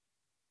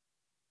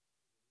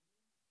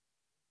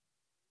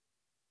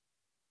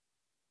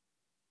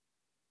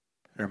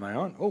Am I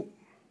on? Oh,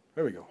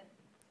 there we go.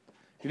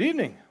 Good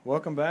evening.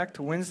 Welcome back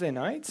to Wednesday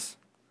nights.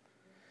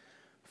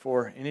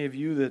 For any of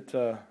you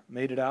that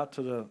made it out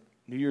to the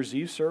New Year's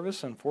Eve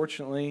service,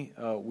 unfortunately,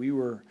 we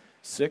were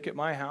sick at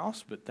my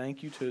house, but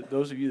thank you to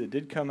those of you that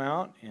did come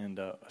out, and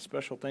a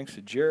special thanks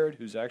to Jared,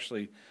 who's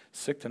actually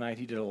sick tonight.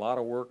 He did a lot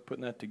of work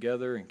putting that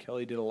together, and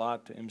Kelly did a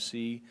lot to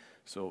MC,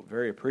 so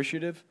very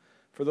appreciative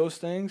for those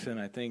things,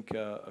 and I think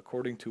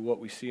according to what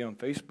we see on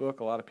Facebook,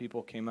 a lot of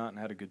people came out and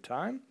had a good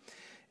time.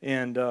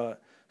 And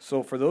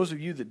so for those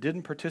of you that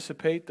didn't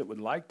participate that would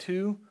like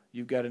to,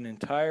 you've got an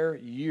entire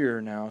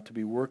year now to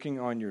be working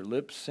on your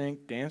lip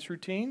sync dance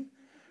routine.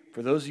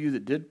 For those of you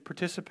that did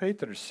participate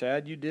that are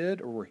sad you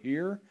did or were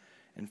here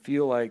and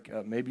feel like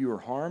maybe you were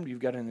harmed, you've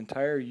got an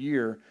entire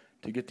year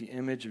to get the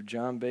image of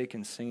John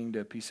Bacon singing to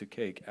a piece of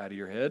cake out of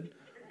your head,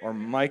 or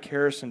Mike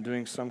Harrison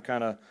doing some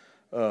kind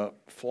of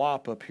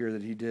flop up here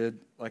that he did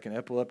like an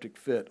epileptic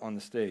fit on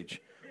the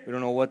stage. We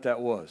don't know what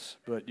that was,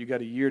 but you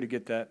got a year to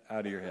get that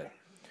out of your head.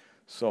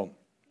 So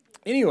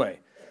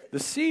anyway,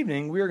 this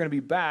evening we are going to be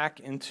back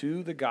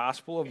into the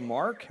Gospel of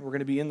Mark. We're going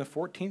to be in the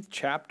 14th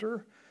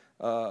chapter,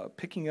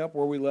 picking up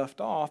where we left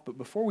off. But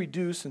before we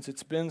do, since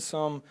it's been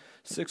some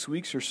 6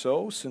 weeks or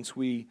so since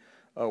we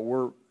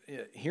were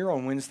here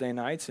on Wednesday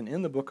nights and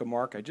in the book of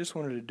Mark, I just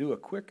wanted to do a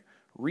quick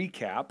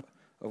recap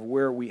of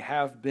where we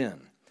have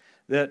been.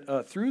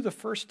 That through the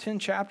first 10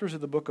 chapters of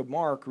the book of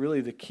Mark,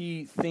 really the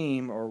key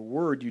theme or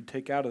word you'd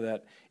take out of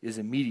that is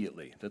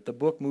immediately, that the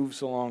book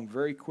moves along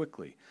very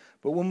quickly.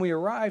 But when we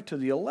arrived to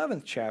the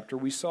 11th chapter,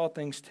 we saw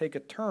things take a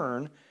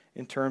turn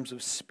in terms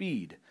of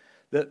speed.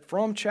 That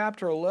from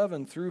chapter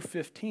 11 through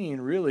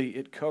 15, really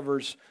it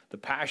covers the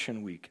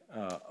Passion Week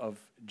of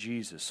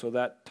Jesus. So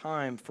that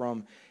time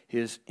from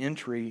his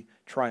entry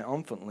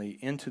triumphantly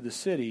into the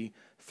city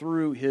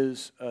through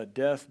his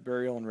death,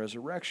 burial, and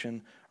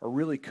resurrection are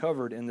really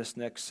covered in this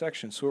next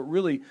section. So it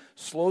really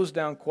slows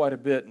down quite a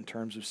bit in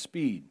terms of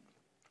speed.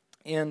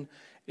 And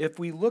if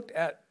we looked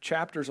at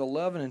chapters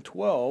 11 and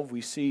 12,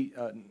 we see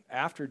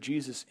after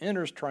Jesus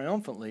enters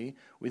triumphantly,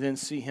 we then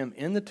see him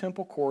in the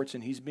temple courts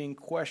and he's being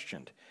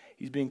questioned.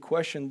 He's being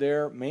questioned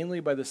there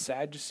mainly by the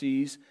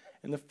Sadducees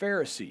and the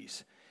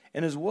Pharisees.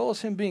 And as well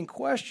as him being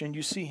questioned,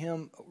 you see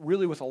him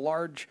really with a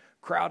large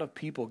crowd of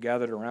people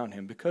gathered around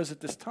him. Because at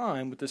this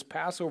time, with this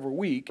Passover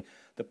week,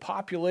 the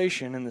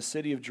population in the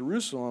city of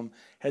Jerusalem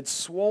had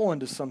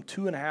swollen to some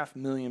 2.5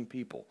 million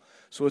people.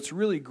 So it's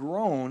really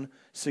grown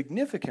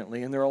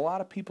significantly, and there are a lot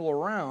of people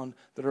around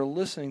that are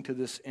listening to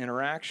this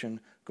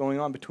interaction going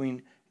on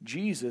between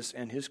Jesus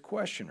and his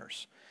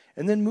questioners.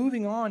 And then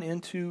moving on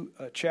into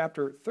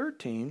chapter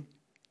 13,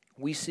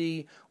 we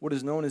see what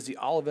is known as the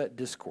Olivet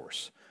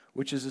Discourse,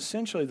 which is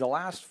essentially the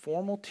last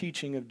formal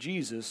teaching of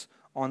Jesus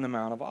on the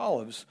Mount of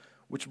Olives,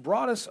 which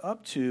brought us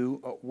up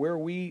to where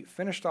we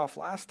finished off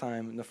last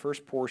time in the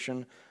first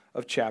portion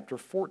of chapter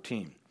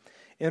 14.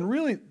 And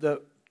really,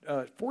 the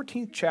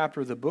 14th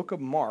chapter of the book of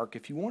Mark,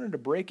 if you wanted to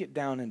break it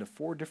down into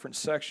 4 different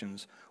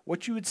sections,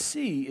 what you would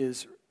see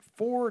is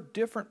 4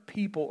 different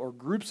people or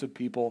groups of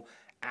people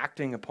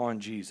acting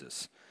upon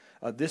Jesus.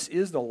 This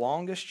is the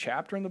longest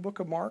chapter in the book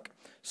of Mark.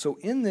 So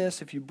in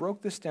this, if you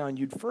broke this down,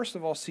 you'd first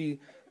of all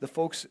see the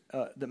folks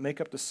that make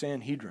up the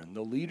Sanhedrin,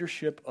 the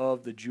leadership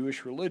of the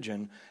Jewish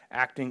religion,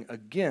 acting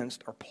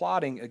against or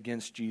plotting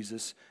against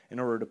Jesus in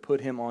order to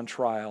put him on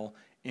trial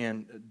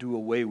and do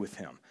away with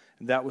him.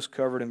 And that was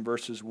covered in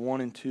verses 1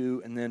 and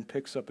 2 and then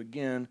picks up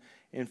again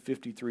in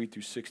 53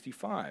 through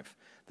 65.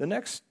 The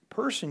next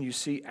person you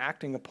see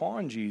acting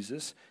upon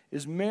Jesus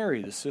is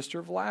Mary, the sister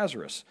of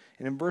Lazarus.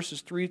 And in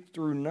verses 3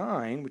 through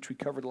 9, which we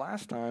covered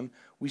last time,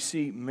 we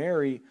see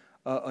Mary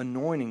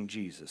anointing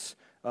Jesus.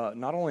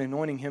 Not only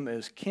anointing him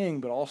as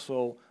king, but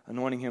also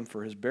anointing him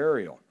for his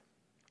burial.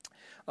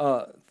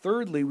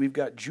 Thirdly, we've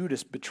got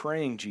Judas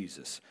betraying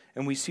Jesus.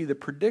 And we see the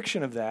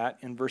prediction of that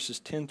in verses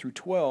 10 through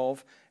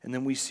 12, and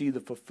then we see the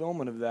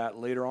fulfillment of that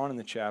later on in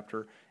the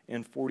chapter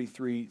in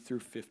 43 through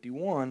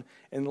 51.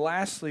 And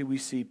lastly, we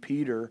see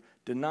Peter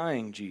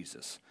denying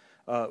Jesus,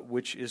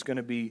 which is going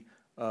to be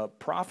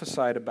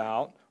prophesied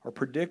about or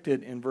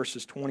predicted in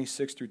verses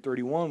 26 through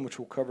 31, which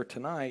we'll cover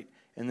tonight,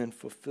 and then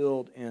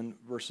fulfilled in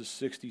verses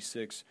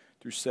 66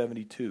 through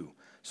 72.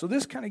 So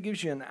this kind of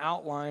gives you an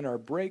outline or a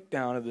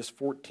breakdown of this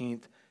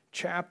 14th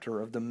chapter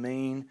of the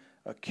main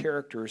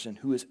characters and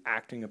who is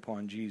acting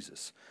upon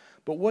Jesus.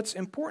 But what's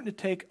important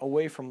to take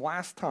away from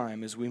last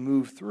time as we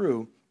move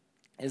through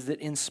is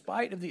that in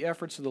spite of the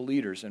efforts of the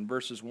leaders, in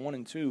verses 1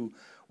 and 2,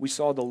 we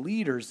saw the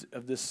leaders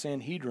of this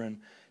Sanhedrin,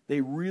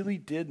 they really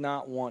did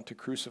not want to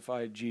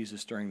crucify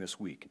Jesus during this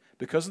week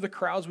because of the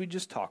crowds we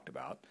just talked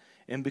about,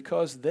 and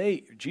because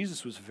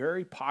Jesus was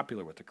very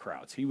popular with the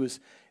crowds.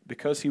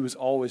 Because he was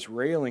always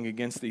railing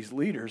against these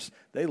leaders,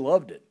 they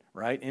loved it,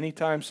 right?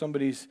 Anytime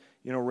somebody's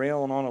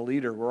railing on a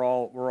leader, we're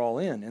all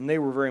in, and they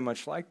were very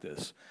much like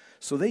this.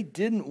 So they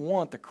didn't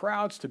want the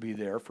crowds to be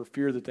there for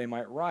fear that they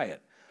might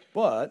riot.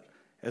 But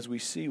as we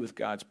see with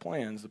God's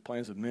plans, the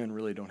plans of men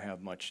really don't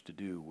have much to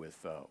do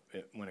with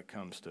when it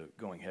comes to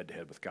going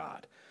head-to-head with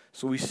God.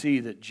 So we see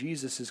that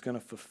Jesus is going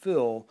to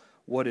fulfill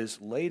what is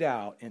laid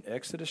out in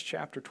Exodus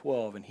chapter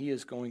 12, and he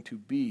is going to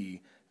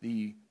be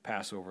the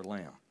Passover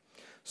lamb.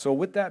 So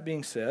with that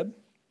being said,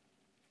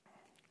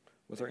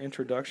 with our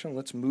introduction,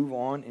 let's move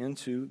on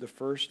into the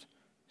first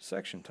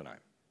section tonight.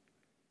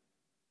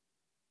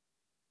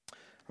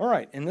 All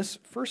right, in this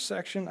first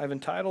section, I've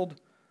entitled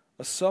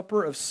A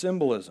Supper of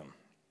Symbolism.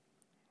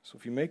 So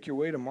if you make your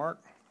way to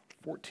Mark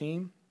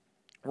 14,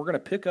 we're going to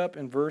pick up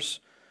in verse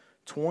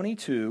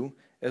 22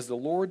 as the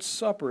Lord's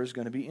Supper is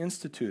going to be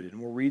instituted,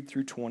 and we'll read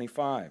through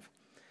 25.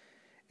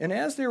 And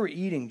as they were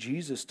eating,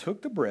 Jesus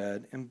took the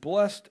bread and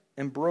blessed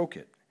and broke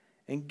it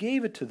and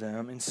gave it to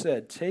them and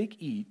said, "Take,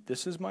 eat,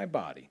 this is my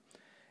body."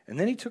 And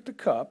then he took the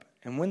cup,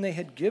 and when they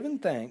had given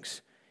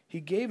thanks, he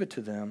gave it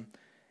to them,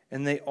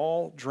 and they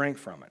all drank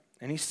from it.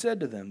 And he said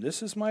to them,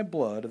 "This is my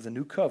blood of the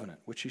new covenant,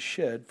 which is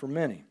shed for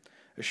many.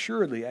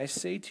 Assuredly, I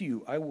say to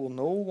you, I will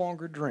no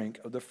longer drink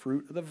of the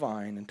fruit of the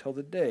vine until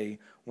the day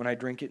when I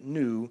drink it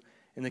new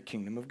in the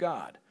kingdom of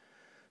God."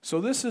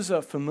 So this is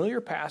a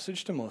familiar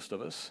passage to most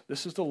of us.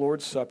 This is the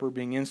Lord's Supper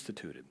being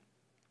instituted.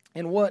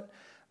 And what,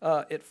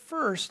 at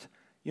first,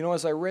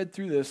 as I read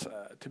through this,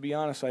 to be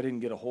honest, I didn't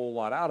get a whole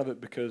lot out of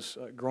it because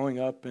growing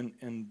up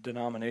in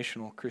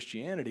denominational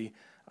Christianity,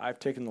 I've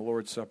taken the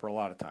Lord's Supper a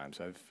lot of times.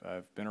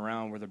 I've been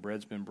around where the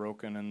bread's been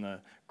broken and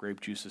the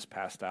grape juice is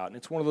passed out. And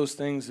it's one of those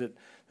things that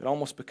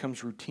almost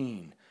becomes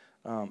routine.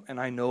 And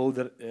I know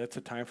that it's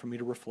a time for me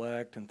to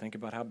reflect and think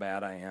about how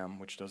bad I am,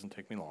 which doesn't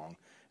take me long.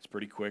 It's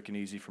pretty quick and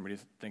easy for me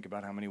to think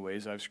about how many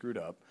ways I've screwed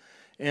up.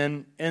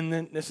 And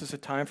then this is a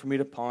time for me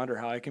to ponder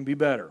how I can be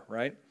better,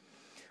 right?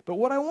 But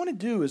what I want to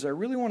do is I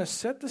really want to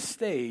set the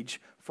stage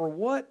for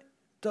what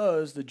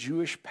does the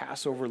Jewish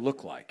Passover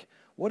look like?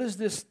 What is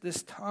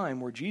this time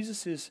where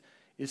Jesus is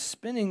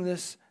spending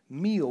this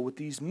meal with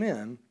these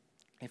men?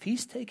 If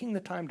he's taking the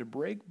time to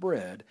break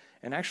bread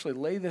and actually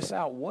lay this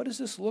out, what does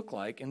this look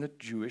like in the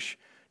Jewish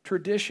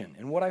tradition?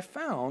 And what I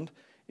found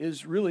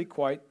is really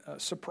quite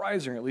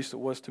surprising, at least it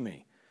was to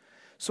me.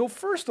 So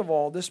first of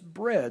all, this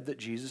bread that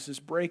Jesus is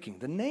breaking,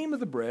 the name of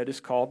the bread is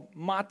called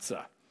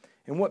matzah.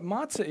 And what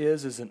matzah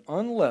is an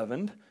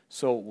unleavened,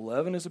 so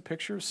leaven is a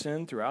picture of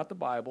sin throughout the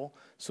Bible,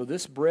 so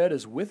this bread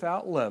is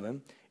without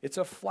leaven. It's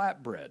a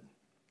flat bread.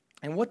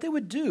 And what they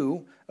would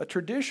do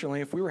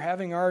traditionally, if we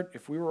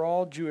were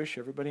all Jewish,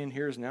 everybody in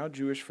here is now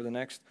Jewish for the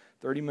next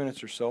 30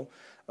 minutes or so,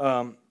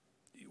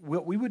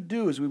 what we would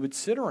do is we would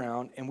sit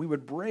around and we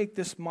would break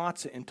this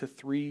matzah into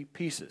 3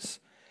 pieces.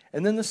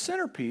 And then the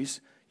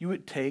centerpiece you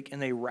would take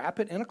and they wrap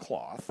it in a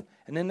cloth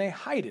and then they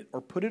hide it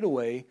or put it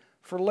away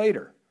for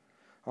later.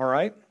 All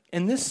right?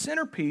 And this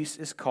centerpiece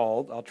is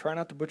called, I'll try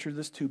not to butcher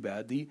this too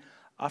bad, the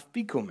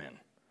afikomen,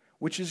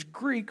 which is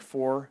Greek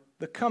for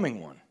the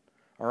coming one.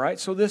 All right?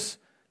 So this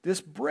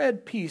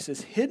bread piece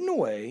is hidden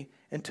away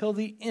until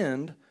the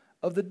end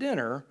of the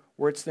dinner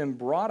where it's then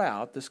brought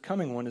out, this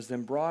coming one is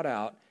then brought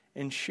out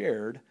and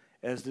shared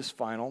as this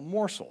final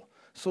morsel.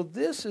 So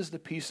this is the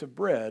piece of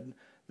bread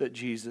that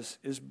Jesus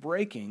is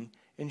breaking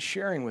and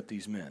sharing with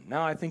these men.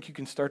 Now I think you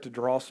can start to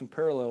draw some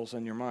parallels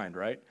in your mind,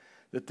 right?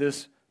 That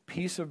this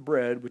piece of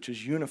bread, which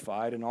is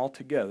unified and all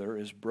together,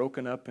 is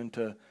broken up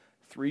into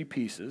 3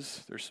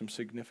 pieces. There's some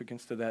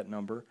significance to that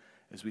number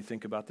as we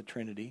think about the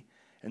Trinity.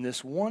 And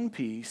this one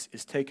piece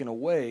is taken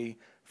away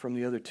from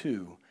the other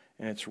 2,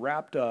 and it's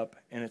wrapped up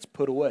and it's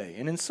put away.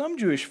 And in some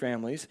Jewish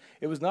families,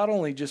 it was not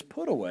only just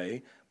put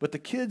away, but the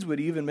kids would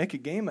even make a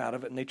game out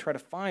of it, and they try to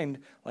find,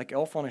 like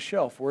Elf on a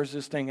Shelf, where's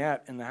this thing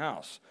at in the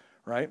house,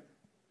 right?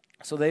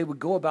 So they would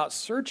go about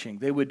searching.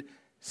 They would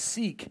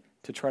seek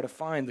to try to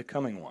find the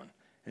coming one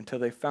until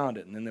they found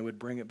it, and then they would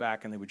bring it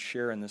back and they would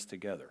share in this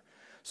together.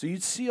 So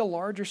you'd see a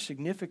larger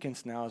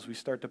significance now as we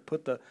start to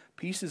put the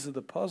pieces of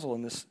the puzzle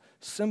and this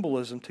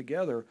symbolism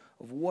together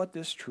of what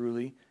this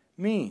truly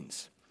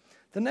means.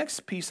 The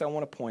next piece I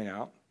want to point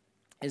out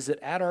is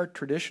that at our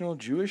traditional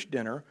Jewish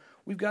dinner,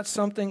 we've got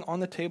something on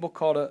the table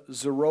called a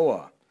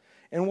zeroah.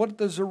 And what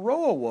the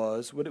zeroah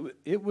was,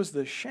 it was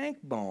the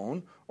shank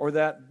bone, or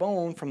that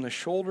bone from the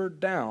shoulder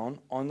down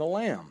on the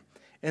lamb.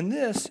 And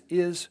this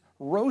is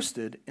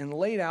roasted and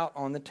laid out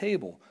on the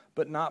table,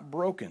 but not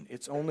broken.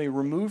 It's only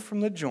removed from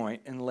the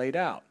joint and laid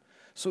out.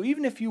 So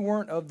even if you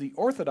weren't of the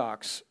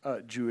Orthodox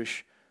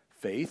Jewish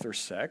faith or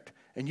sect,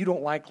 and you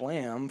don't like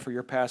lamb for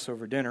your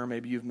Passover dinner,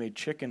 maybe you've made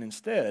chicken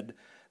instead,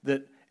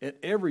 that at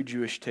every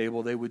Jewish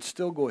table they would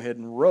still go ahead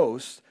and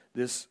roast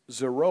this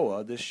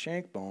zeroah, this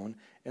shank bone,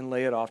 and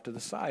lay it off to the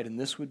side. And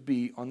this would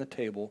be on the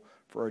table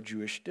for our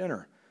Jewish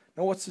dinner.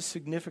 Now what's the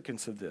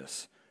significance of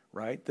this?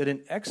 Right? That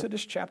in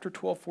Exodus chapter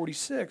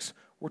 12:46,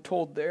 we're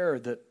told there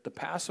that the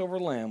Passover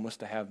lamb was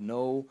to have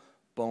no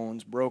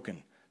bones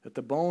broken. That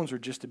the bones are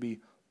just to be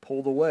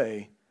pulled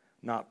away,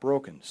 not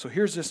broken. So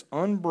here's this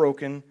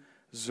unbroken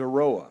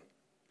zeroah.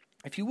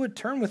 If you would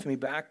turn with me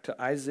back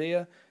to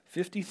Isaiah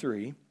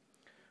 53,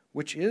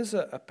 which is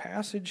a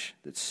passage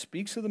that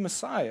speaks of the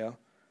Messiah,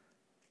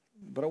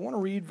 but I want to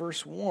read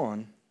verse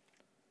 1.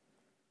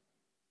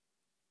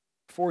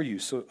 for you.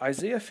 So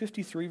Isaiah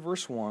 53,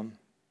 verse 1,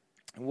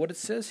 and what it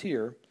says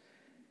here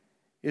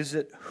is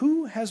that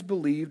who has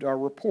believed our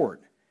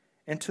report,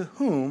 and to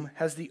whom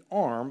has the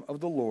arm of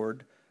the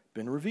Lord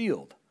been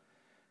revealed?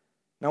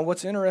 Now,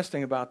 what's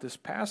interesting about this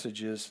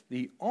passage is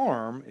the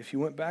arm, if you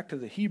went back to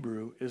the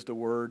Hebrew, is the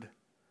word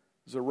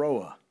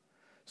Zeroah.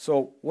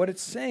 So what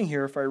it's saying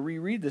here, if I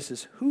reread this,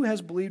 is who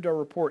has believed our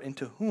report, and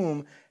to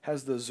whom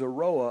has the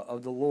Zeroah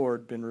of the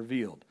Lord been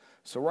revealed?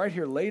 So right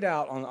here, laid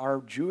out on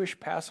our Jewish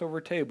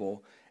Passover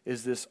table,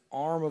 is this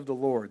arm of the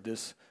Lord,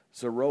 this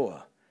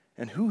Zeroah.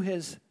 And who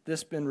has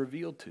this been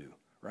revealed to,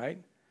 right?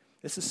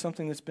 This is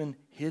something that's been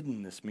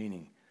hidden, this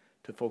meaning,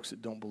 to folks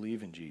that don't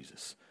believe in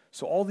Jesus.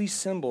 So all these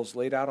symbols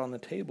laid out on the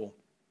table.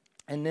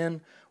 And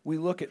then we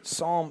look at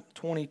Psalm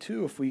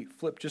 22, if we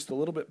flip just a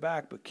little bit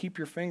back, but keep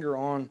your finger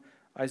on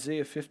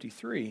Isaiah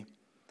 53,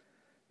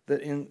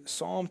 that in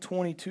Psalm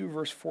 22,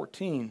 verse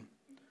 14,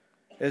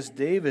 as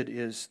David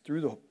is,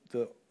 through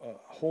the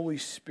Holy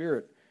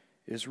Spirit,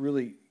 is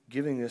really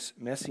giving this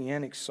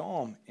messianic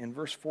psalm, in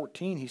verse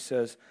 14 he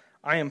says,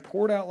 I am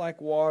poured out like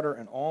water,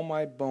 and all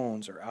my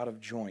bones are out of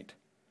joint.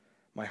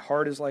 My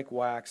heart is like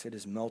wax, it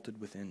is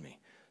melted within me.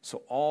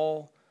 So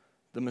all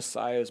the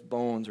Messiah's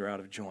bones are out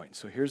of joint.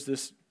 So here's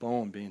this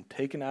bone being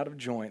taken out of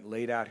joint,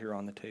 laid out here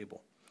on the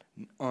table,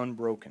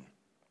 unbroken.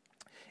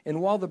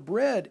 And while the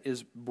bread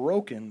is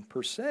broken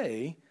per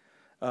se,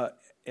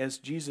 as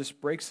Jesus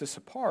breaks this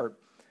apart,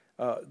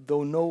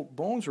 though no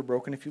bones were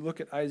broken, if you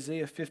look at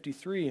Isaiah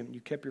 53, and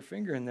you kept your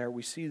finger in there,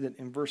 we see that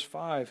in verse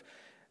 5,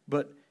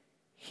 but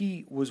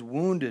he was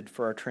wounded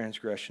for our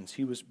transgressions.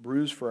 He was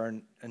bruised for our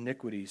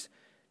iniquities.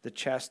 The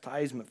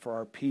chastisement for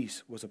our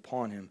peace was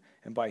upon him,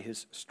 and by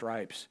his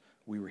stripes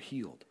we were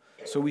healed.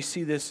 So we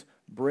see this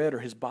bread, or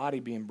his body,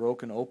 being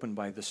broken open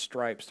by the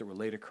stripes that were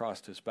laid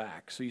across his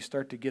back. So you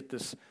start to get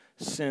this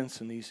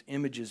sense, and these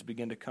images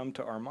begin to come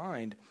to our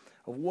mind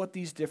of what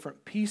these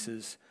different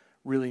pieces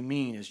really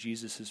mean as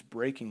Jesus is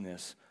breaking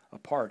this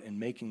apart and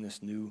making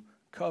this new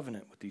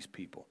covenant with these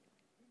people.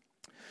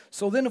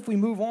 So then if we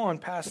move on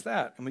past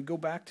that and we go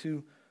back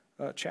to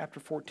chapter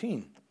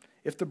 14,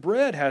 if the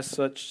bread has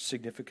such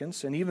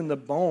significance, and even the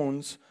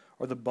bones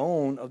or the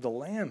bone of the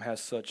lamb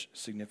has such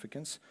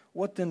significance,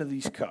 what then are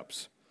these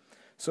cups?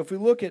 So if we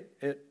look at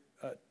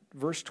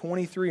verse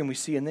 23, and we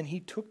see, and then he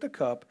took the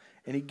cup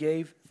and he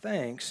gave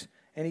thanks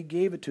and he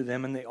gave it to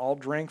them, and they all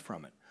drank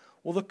from it.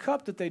 Well, the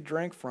cup that they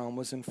drank from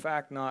was in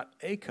fact not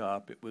a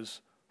cup, it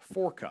was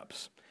 4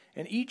 cups.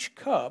 And each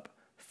cup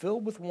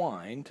filled with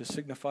wine to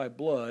signify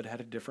blood had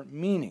a different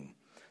meaning.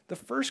 The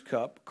first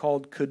cup,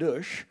 called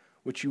Kiddush,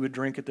 which you would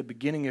drink at the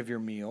beginning of your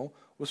meal,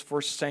 was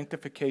for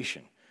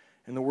sanctification.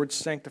 And the word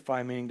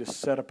sanctify meaning to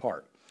set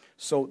apart.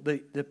 So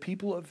the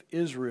people of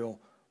Israel,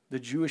 the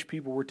Jewish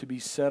people, were to be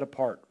set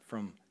apart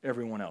from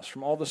everyone else,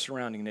 from all the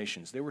surrounding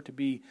nations. They were to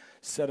be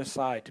set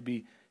aside, to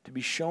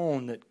be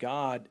shown that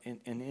God,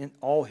 in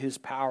all his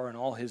power and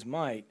all his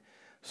might,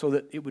 so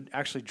that it would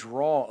actually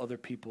draw other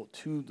people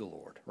to the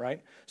Lord,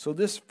 right? So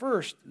this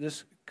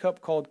cup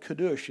called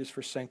Kiddush is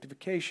for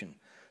sanctification.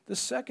 The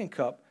second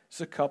cup is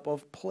the cup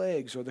of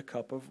plagues, or the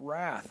cup of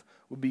wrath,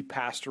 would be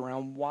passed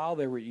around while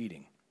they were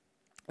eating.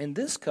 And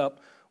this cup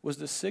was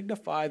to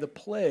signify the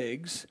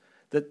plagues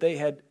that they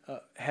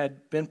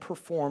had been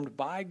performed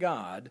by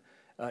God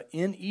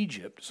in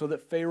Egypt, so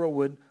that Pharaoh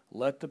would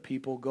let the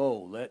people go,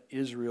 let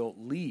Israel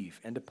leave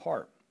and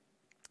depart.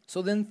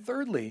 So then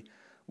thirdly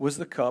was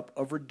the cup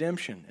of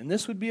redemption. And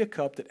this would be a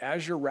cup that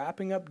as you're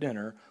wrapping up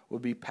dinner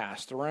would be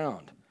passed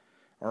around.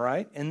 All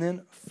right? And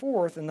then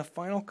fourth and the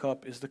final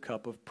cup is the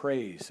cup of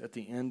praise at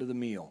the end of the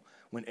meal.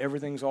 When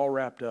everything's all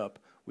wrapped up,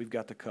 we've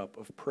got the cup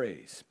of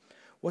praise.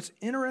 What's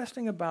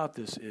interesting about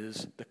this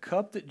is the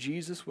cup that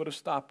Jesus would have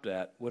stopped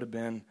at would have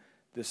been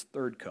this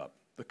third cup,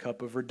 the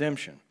cup of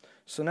redemption.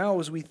 So now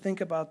as we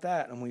think about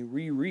that and we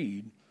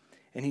reread,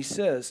 and he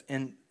says,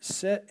 and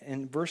said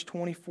in verse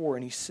 24,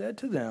 and he said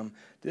to them,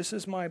 this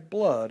is my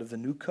blood of the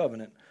new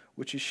covenant,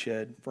 which is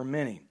shed for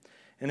many.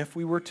 And if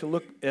we were to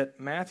look at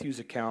Matthew's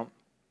account,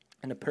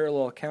 and a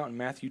parallel account in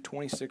Matthew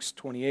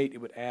 26:28, it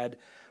would add,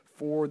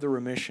 for the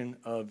remission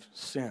of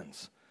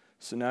sins.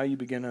 So now you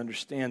begin to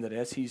understand that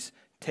as he's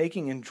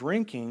taking and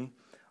drinking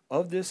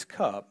of this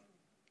cup,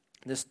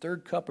 this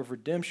third cup of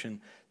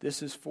redemption,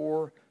 this is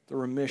for the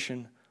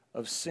remission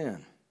of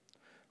sin,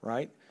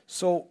 right?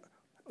 So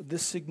the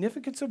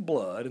significance of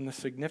blood and the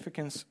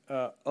significance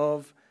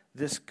of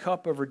this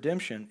cup of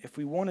redemption, if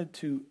we wanted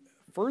to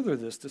further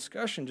this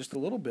discussion just a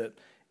little bit,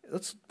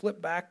 let's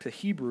flip back to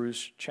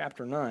Hebrews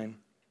chapter 9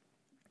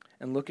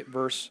 and look at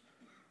verse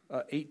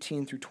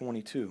 18 through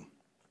 22.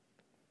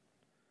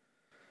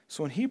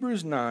 So in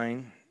Hebrews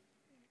 9,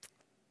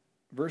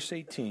 verse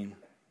 18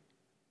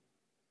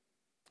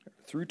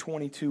 through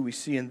 22, we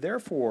see, and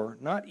therefore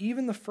not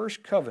even the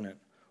first covenant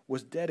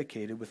was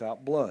dedicated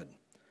without blood.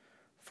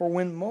 For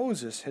when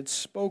Moses had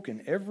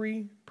spoken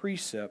every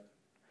precept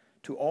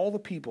to all the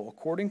people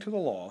according to the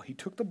law, he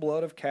took the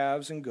blood of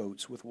calves and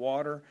goats with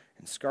water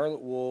and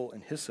scarlet wool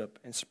and hyssop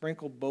and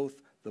sprinkled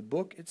both the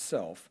book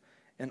itself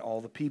and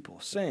all the people,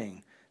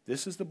 saying,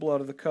 This is the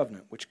blood of the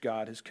covenant, which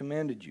God has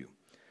commanded you.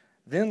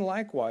 Then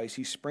likewise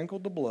he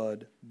sprinkled with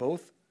blood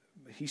both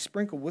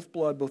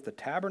the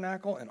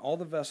tabernacle and all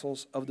the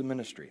vessels of the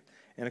ministry.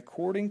 And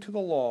according to the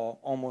law,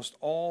 almost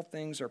all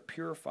things are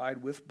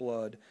purified with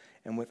blood,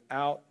 and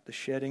without the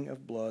shedding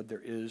of blood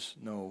there is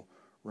no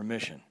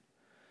remission.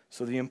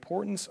 So the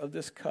importance of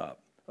this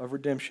cup of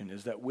redemption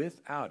is that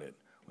without it,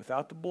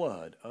 without the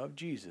blood of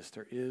Jesus,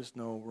 there is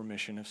no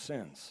remission of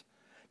sins.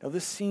 Now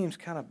this seems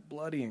kind of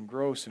bloody and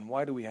gross, and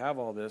why do we have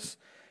all this?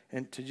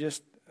 And to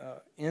just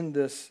end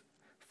this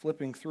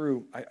flipping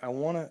through, I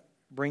want to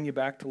bring you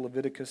back to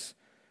Leviticus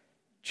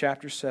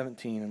chapter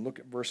 17 and look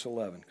at verse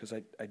 11, because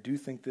I do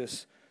think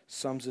this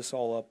sums this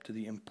all up to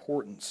the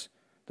importance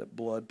that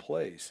blood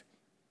plays.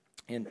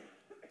 In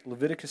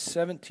Leviticus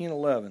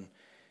 17:11,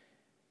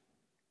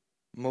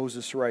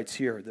 Moses writes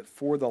here that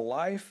for the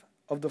life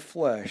of the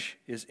flesh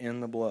is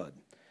in the blood,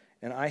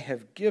 and I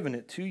have given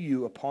it to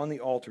you upon the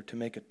altar to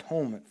make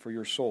atonement for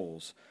your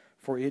souls,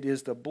 for it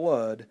is the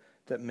blood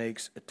that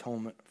makes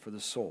atonement for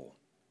the soul.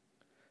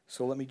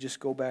 So let me just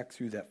go back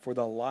through that. For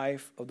the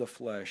life of the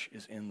flesh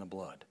is in the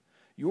blood.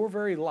 Your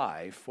very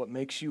life, what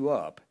makes you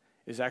up,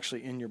 is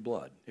actually in your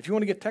blood. If you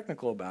want to get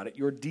technical about it,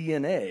 your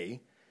DNA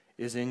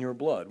is in your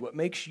blood. What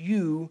makes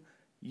you,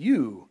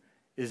 you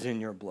is in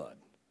your blood.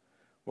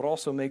 What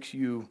also makes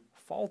you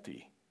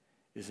faulty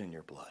is in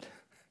your blood.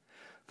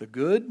 The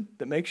good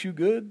that makes you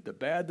good, the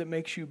bad that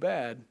makes you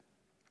bad,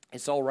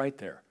 it's all right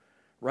there,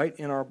 right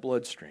in our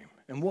bloodstream.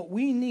 And what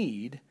we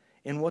need,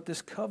 and what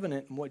this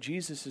covenant and what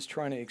Jesus is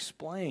trying to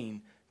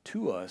explain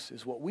to us,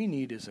 is what we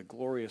need is a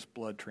glorious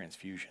blood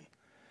transfusion.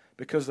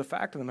 Because the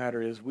fact of the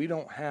matter is, we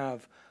don't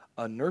have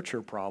a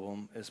nurture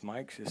problem. As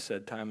Mike has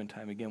said time and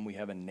time again, we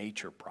have a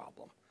nature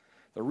problem.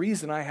 The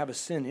reason I have a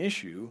sin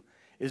issue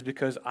is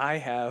because I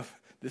have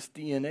this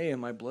DNA in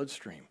my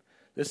bloodstream.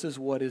 This is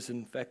what has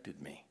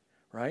infected me,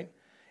 right?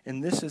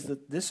 And this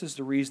is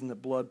the reason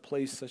that blood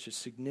plays such a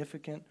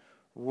significant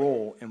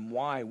role in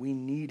why we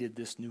needed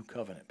this new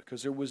covenant.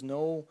 Because there was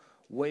no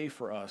way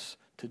for us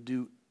to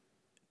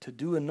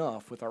do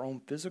enough with our own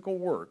physical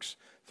works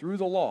through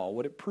the law.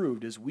 What it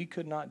proved is we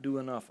could not do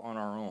enough on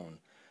our own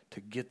to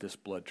get this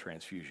blood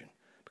transfusion,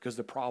 because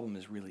the problem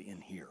is really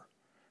in here,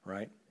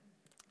 right?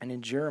 And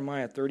in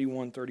Jeremiah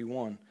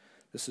 31:31,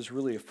 this is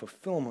really a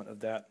fulfillment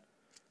of that,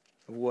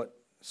 of what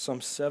some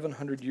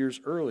 700 years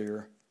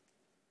earlier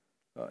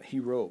he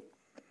wrote.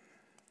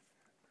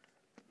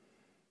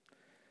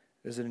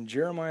 Is it in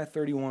Jeremiah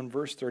 31,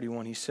 verse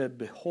 31, he said,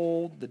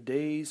 "Behold, the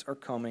days are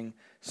coming,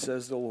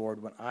 says the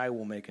Lord, when I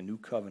will make a new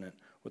covenant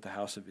with the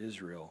house of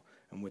Israel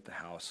and with the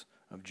house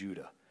of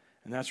Judah."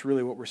 And that's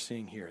really what we're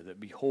seeing here, that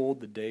behold,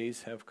 the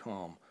days have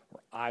come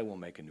where I will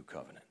make a new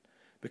covenant.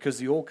 Because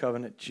the old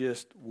covenant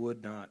just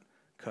would not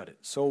cut it.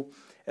 So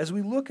as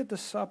we look at the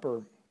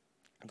supper,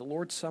 the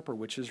Lord's Supper,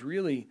 which is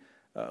really,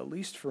 at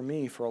least for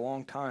me, for a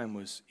long time,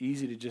 was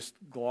easy to just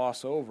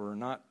gloss over,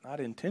 not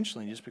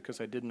intentionally, just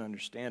because I didn't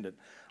understand it.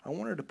 I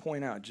wanted to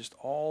point out just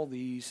all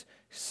these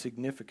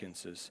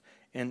significances.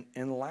 And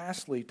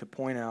lastly, to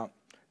point out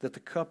that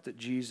the cup that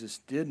Jesus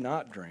did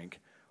not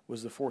drink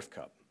was the fourth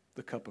cup,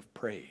 the cup of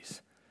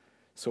praise.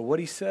 So what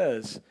he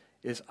says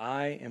is,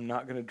 I am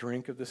not going to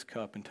drink of this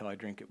cup until I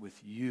drink it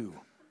with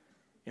you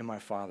in my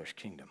Father's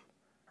kingdom.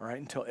 All right?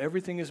 Until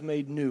everything is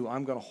made new,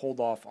 I'm going to hold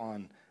off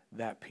on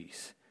that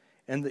piece.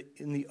 And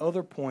the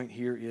other point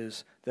here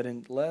is that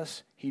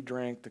unless he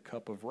drank the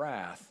cup of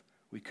wrath,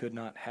 we could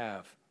not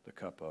have the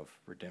cup of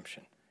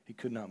redemption. He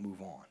could not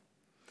move on.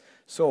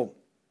 So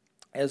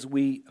as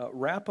we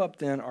wrap up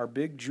then our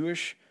big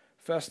Jewish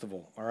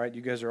festival, all right,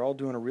 you guys are all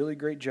doing a really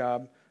great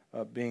job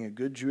of being a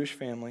good Jewish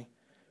family.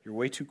 You're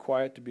way too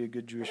quiet to be a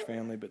good Jewish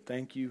family, but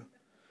thank you.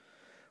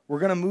 We're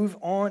going to move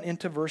on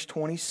into verse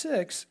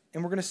 26,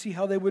 and we're going to see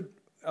how they would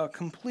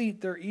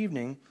complete their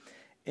evening.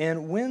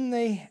 And when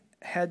they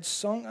had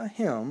sung a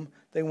hymn,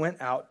 they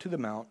went out to the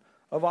Mount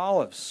of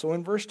Olives. So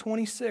in verse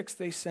 26,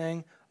 they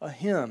sang a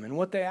hymn. And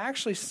what they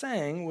actually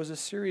sang was a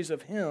series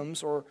of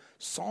hymns, or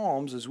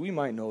psalms, as we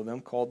might know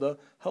them, called the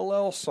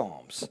Hallel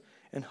Psalms.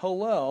 And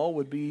Hallel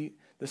would be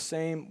the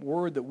same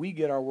word that we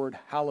get our word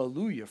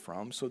hallelujah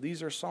from. So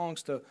these are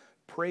songs to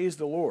praise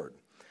the Lord.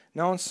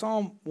 Now in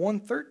Psalm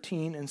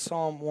 113 and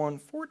Psalm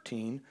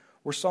 114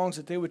 were songs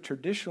that they would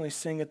traditionally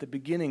sing at the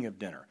beginning of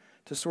dinner,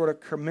 to sort of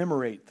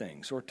commemorate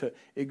things or to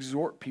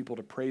exhort people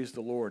to praise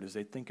the Lord as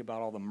they think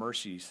about all the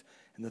mercies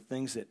and the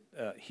things that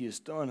he has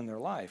done in their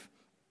life.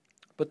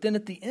 But then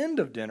at the end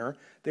of dinner,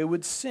 they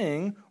would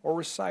sing or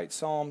recite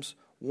Psalms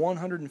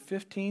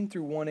 115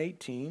 through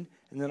 118,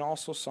 and then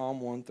also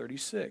Psalm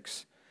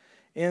 136.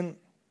 And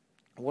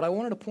what I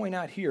wanted to point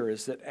out here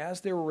is that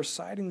as they were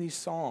reciting these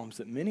psalms,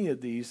 that many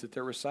of these that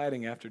they're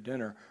reciting after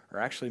dinner are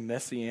actually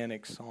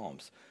messianic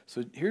psalms.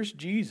 So here's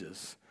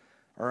Jesus,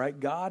 all right,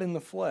 God in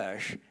the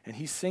flesh, and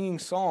he's singing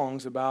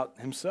songs about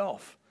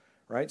himself,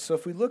 right? So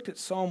if we looked at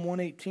Psalm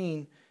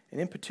 118,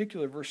 and in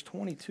particular verse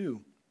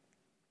 22,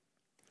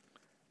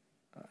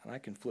 and I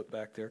can flip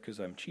back there because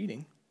I'm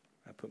cheating.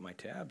 I put my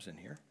tabs in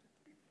here.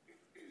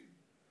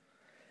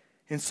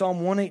 In Psalm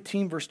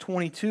 118, verse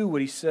 22,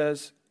 what he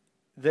says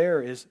there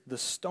is, the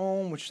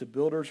stone which the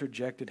builders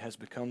rejected has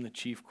become the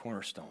chief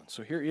cornerstone.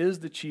 So here is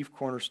the chief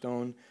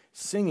cornerstone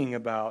singing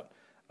about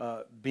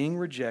being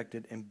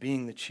rejected and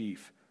being the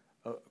chief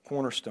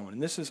cornerstone.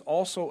 And this is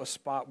also a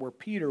spot where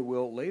Peter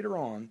will later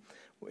on,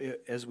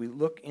 as we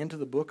look into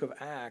the book of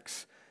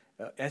Acts,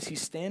 as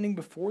he's standing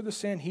before the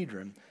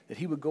Sanhedrin, that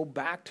he would go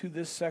back to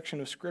this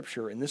section of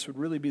Scripture, and this would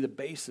really be the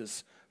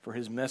basis for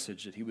his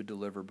message that he would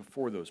deliver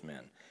before those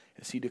men.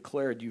 As he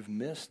declared, you've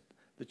missed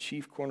the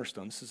chief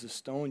cornerstone. This is a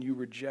stone you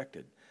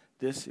rejected.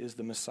 This is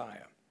the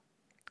Messiah.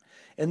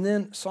 And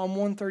then Psalm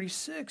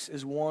 136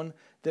 is one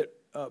that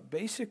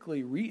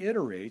basically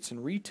reiterates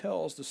and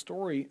retells the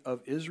story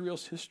of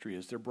Israel's history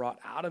as they're brought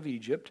out of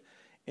Egypt,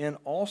 and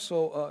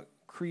also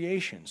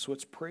creation. So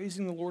it's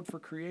praising the Lord for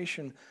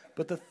creation,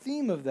 but the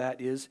theme of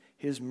that is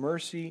his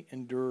mercy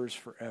endures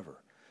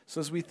forever. So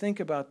as we think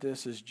about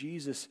this, as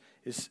Jesus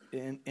is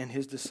and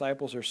his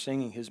disciples are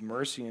singing his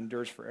mercy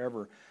endures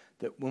forever,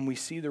 that when we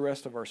see the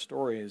rest of our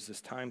story as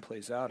this time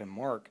plays out in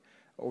Mark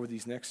over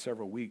these next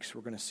several weeks,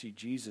 we're going to see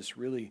Jesus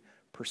really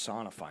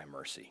personify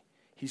mercy.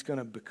 He's going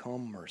to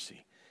become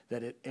mercy.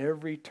 That at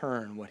every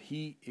turn, what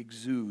he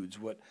exudes,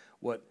 what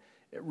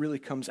it really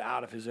comes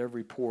out of his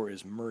every pore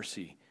is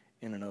mercy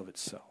in and of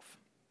itself.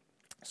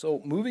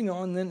 So moving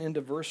on then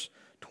into verse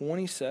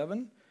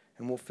 27,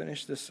 and we'll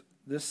finish this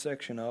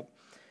section up.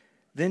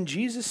 Then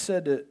Jesus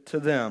said to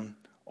them,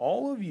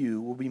 all of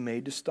you will be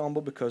made to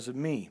stumble because of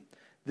me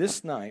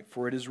this night,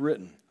 for it is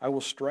written, I will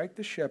strike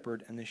the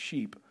shepherd and the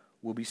sheep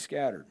will be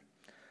scattered.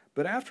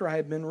 But after I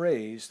have been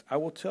raised, I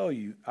will tell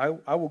you,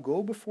 I will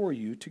go before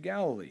you to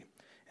Galilee.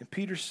 And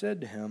Peter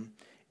said to him,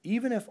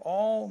 even if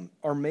all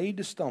are made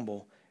to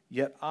stumble,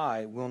 yet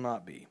I will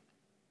not be.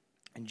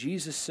 And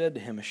Jesus said to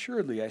him,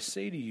 assuredly, I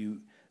say to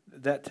you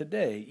that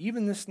today,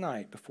 even this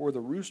night, before the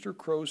rooster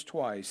crows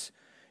twice,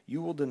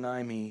 you will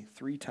deny me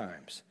 3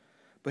 times.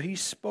 But he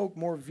spoke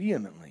more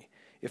vehemently,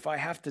 if I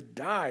have to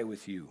die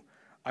with you,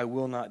 I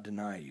will not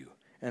deny you.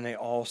 And they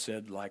all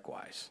said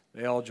likewise.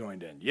 They all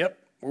joined in. Yep,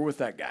 we're with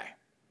that guy.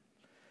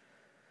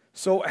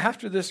 So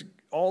after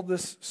all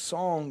this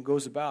song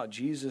goes about,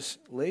 Jesus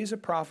lays a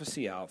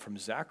prophecy out from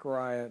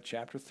Zechariah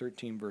chapter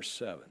 13, verse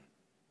 7.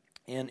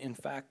 And in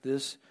fact,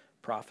 this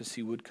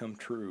prophecy would come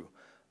true,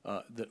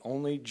 that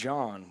only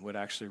John would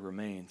actually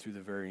remain through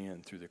the very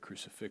end, through the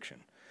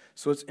crucifixion.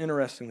 So it's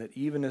interesting that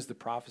even as the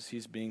prophecy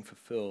is being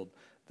fulfilled,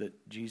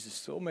 that Jesus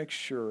still makes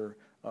sure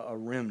a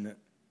remnant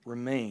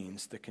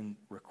remains that can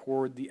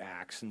record the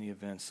acts and the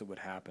events that would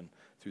happen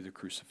through the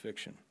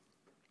crucifixion.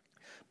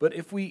 But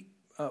if we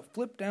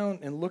flip down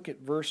and look at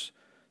verse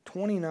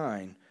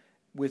 29,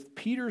 with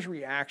Peter's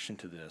reaction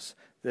to this,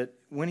 that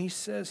when he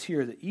says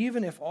here that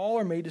even if all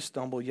are made to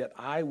stumble, yet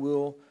I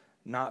will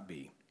not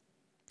be.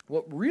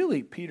 What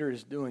really Peter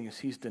is doing is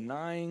he's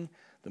denying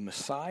the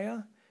Messiah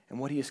and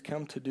what he has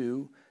come to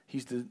do.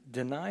 He's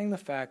denying the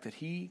fact that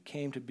he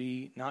came to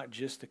be not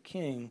just a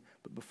king,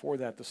 but before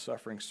that the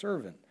suffering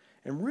servant.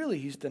 And really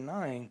he's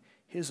denying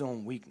his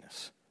own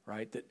weakness,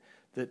 right?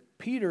 That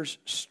Peter's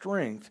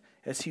strength,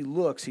 as he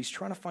looks, he's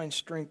trying to find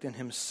strength in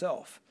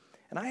himself.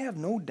 And I have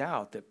no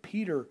doubt that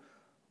Peter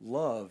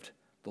loved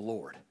the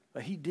Lord.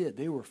 Like he did.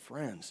 They were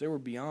friends. They were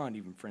beyond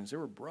even friends. They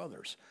were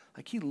brothers.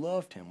 Like he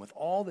loved him with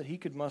all that he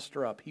could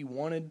muster up. He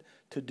wanted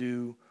to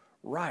do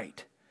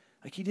right.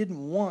 Like he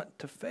didn't want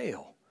to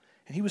fail.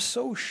 And he was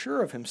so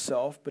sure of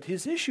himself, but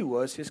his issue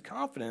was his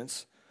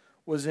confidence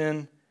was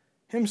in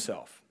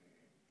himself.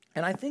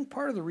 And I think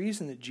part of the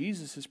reason that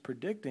Jesus is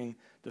predicting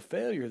the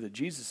failure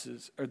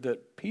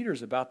that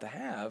Peter's about to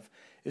have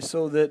is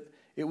so that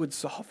it would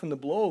soften the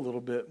blow a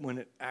little bit when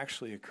it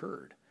actually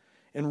occurred.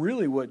 And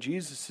really what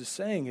Jesus is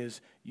saying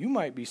is, you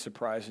might be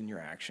surprised in your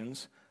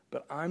actions,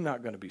 but I'm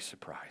not going to be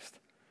surprised,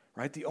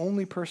 right? The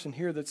only person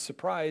here that's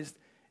surprised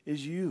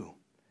is you.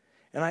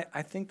 And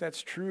I think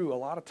that's true a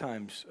lot of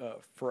times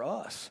for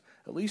us,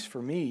 at least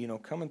for me,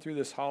 coming through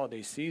this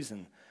holiday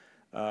season,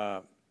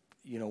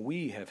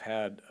 we have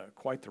had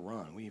quite the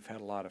run. We've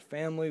had a lot of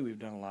family. We've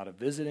done a lot of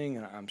visiting,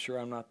 and I'm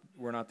sure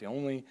we're not the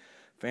only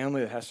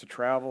family that has to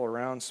travel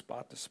around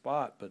spot to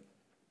spot, but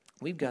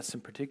we've got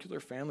some particular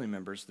family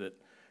members that,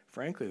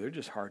 frankly, they're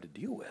just hard to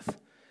deal with.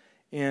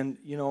 And,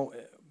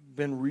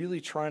 been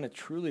really trying to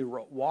truly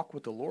walk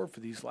with the Lord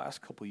for these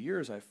last couple of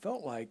years. I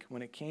felt like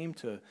when it came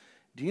to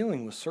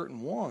dealing with certain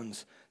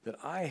ones that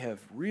I have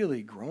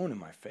really grown in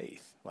my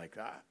faith. Like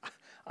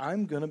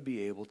I'm going to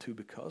be able to,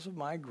 because of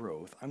my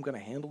growth, I'm going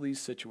to handle these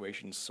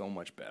situations so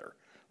much better.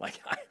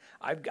 Like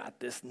I've got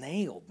this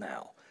nailed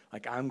now.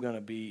 Like I'm going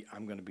to be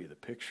the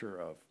picture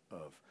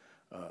of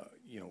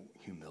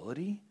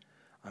humility.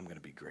 I'm going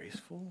to be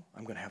graceful.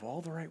 I'm going to have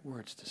all the right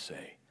words to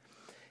say.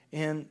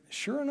 And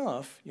sure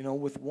enough,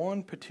 with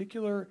one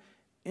particular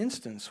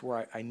instance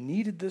where I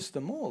needed this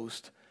the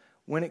most,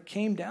 when it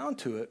came down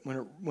to it,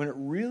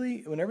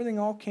 when everything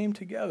all came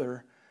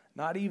together,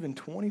 not even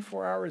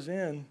 24 hours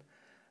in,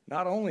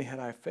 not only had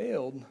I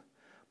failed,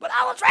 but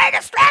I was ready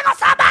to strangle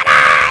somebody!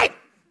 I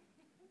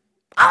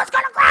was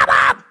going to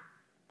grab him!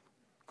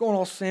 going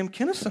all Sam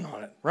Kinison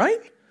on it, right?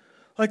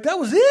 Like, that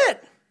was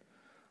it.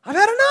 I've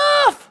had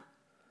enough.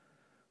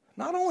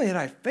 Not only had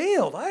I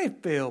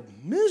failed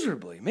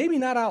miserably. Maybe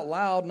not out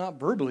loud, not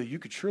verbally. You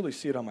could surely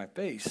see it on my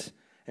face.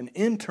 And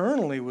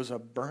internally was a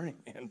burning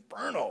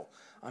inferno.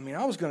 I mean,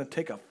 I was going to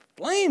take a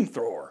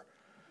flamethrower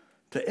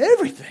to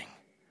everything.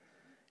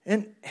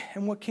 And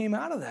what came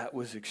out of that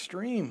was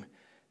extreme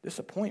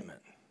disappointment,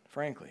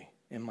 frankly,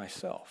 in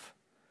myself.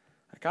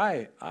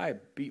 Like, I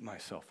beat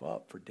myself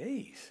up for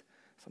days.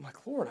 So I'm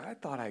like, Lord, I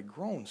thought I'd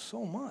grown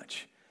so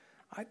much.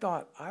 I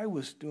thought I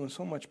was doing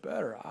so much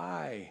better.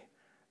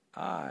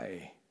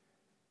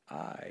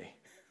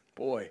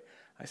 Boy,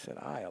 I said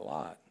I a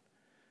lot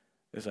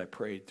as I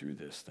prayed through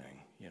this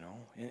thing,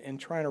 and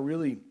trying to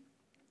really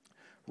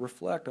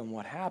reflect on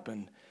what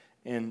happened.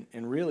 And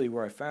really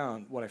what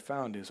I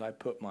found is I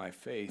put my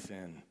faith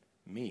in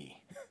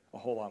me a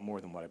whole lot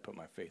more than what I put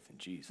my faith in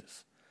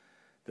Jesus.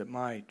 That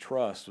my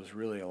trust was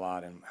really a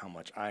lot in how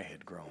much I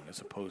had grown as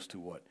opposed to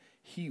what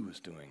he was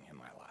doing in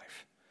my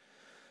life.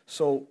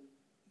 So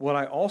what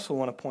I also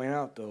want to point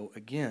out, though,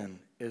 again,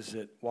 is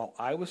that while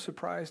I was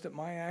surprised at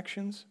my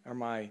actions or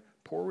my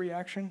poor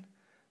reaction,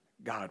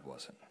 God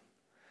wasn't.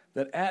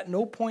 That at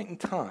no point in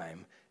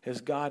time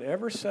has God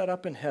ever sat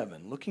up in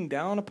heaven looking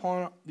down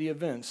upon the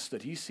events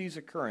that he sees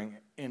occurring,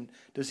 and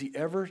does he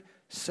ever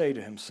say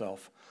to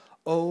himself,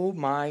 "Oh,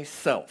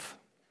 myself"?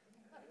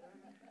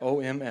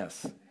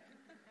 O-M-S.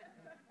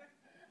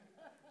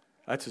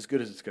 That's as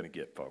good as it's going to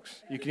get,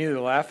 folks. You can either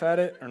laugh at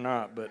it or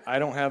not, but I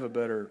don't have a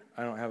better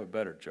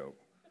joke.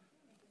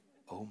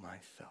 Oh,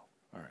 myself.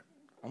 All right,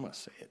 I'm going to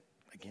say it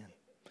again.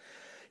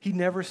 He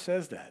never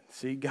says that.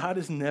 See, God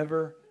is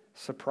never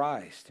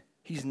surprised.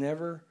 He's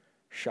never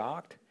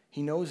shocked.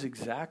 He knows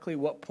exactly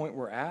what point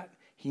we're at.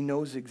 He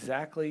knows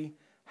exactly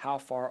how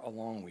far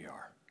along we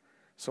are.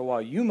 So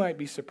while you might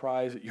be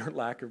surprised at your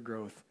lack of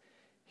growth,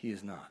 he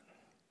is not.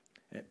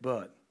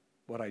 But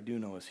what I do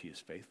know is he is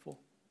faithful.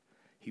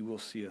 He will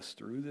see us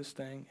through this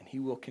thing, and he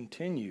will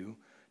continue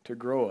to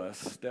grow us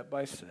step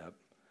by step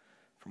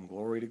from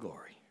glory to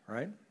glory,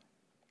 right?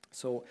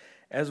 So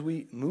as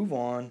we move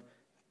on,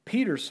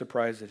 Peter's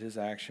surprised at his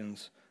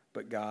actions,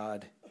 but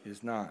God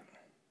is not.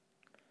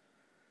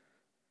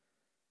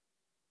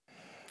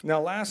 Now,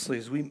 lastly,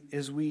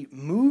 as we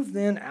move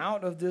then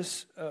out of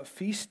this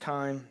feast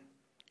time,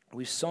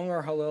 we sung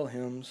our Hallel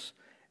hymns,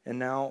 and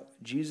now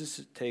Jesus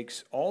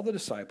takes all the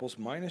disciples,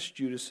 minus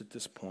Judas at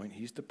this point,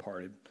 he's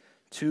departed,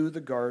 to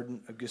the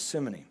Garden of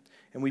Gethsemane.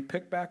 And we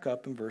pick back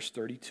up in verse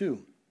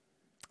 32.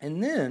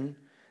 And then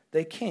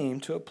they came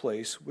to a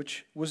place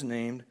which was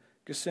named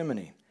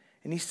Gethsemane.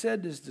 And he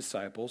said to his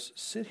disciples,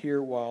 "Sit here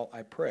while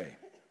I pray."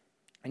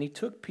 And he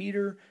took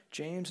Peter,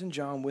 James, and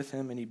John with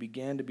him, and he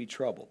began to be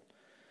troubled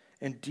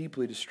and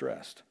deeply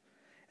distressed.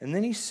 And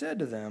then he said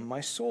to them,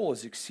 "My soul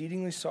is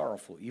exceedingly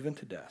sorrowful, even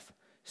to death.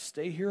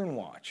 Stay here and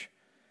watch."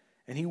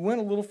 And he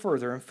went a little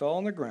further and fell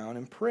on the ground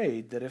and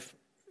prayed that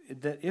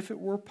if it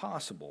were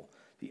possible,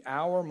 the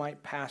hour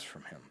might pass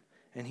from him.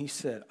 And he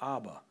said,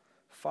 "Abba,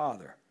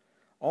 Father,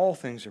 all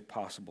things are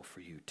possible for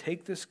you.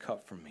 Take this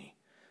cup from me.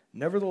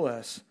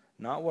 Nevertheless,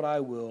 not what I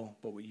will,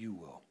 but what you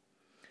will."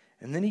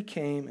 And then he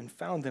came and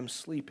found them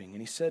sleeping.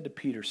 And he said to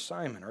Peter,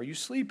 "Simon, are you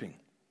sleeping?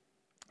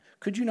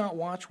 Could you not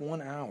watch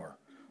 1 hour?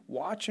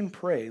 Watch and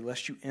pray,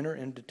 lest you enter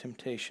into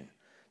temptation.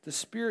 The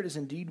spirit is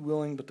indeed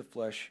willing, but the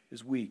flesh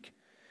is weak."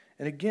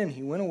 And again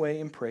he went away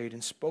and prayed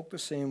and spoke the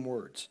same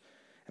words.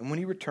 And when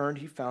he returned,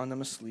 he found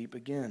them asleep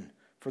again,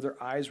 for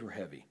their eyes were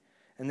heavy,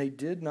 and they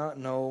did not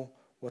know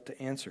what to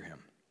answer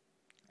him.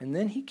 And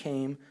then he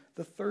came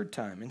the third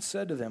time and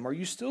said to them, "Are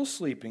you still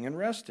sleeping and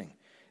resting?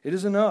 It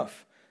is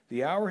enough.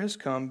 The hour has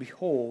come.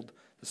 Behold,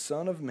 the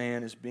Son of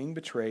Man is being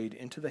betrayed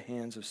into the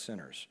hands of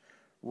sinners.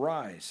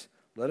 Rise,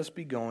 let us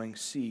be going.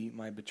 See,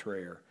 my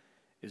betrayer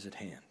is at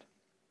hand."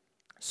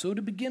 So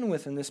to begin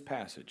with in this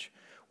passage,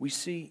 we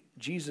see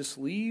Jesus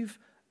leave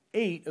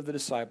 8 of the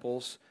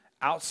disciples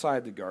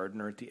outside the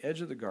garden or at the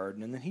edge of the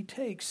garden, and then he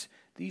takes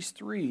these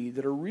 3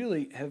 that are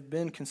really have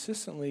been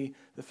consistently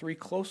the 3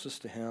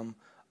 closest to him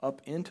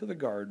up into the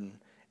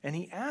garden, and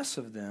he asks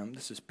of them,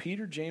 this is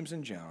Peter, James,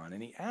 and John,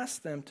 and he asks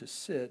them to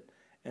sit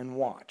and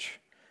watch.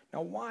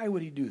 Now, why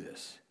would he do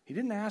this? He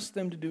didn't ask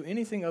them to do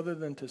anything other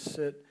than to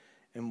sit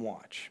and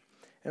watch.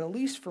 And at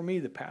least for me,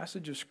 the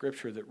passage of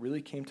Scripture that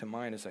really came to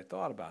mind as I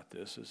thought about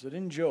this is that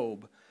in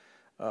Job,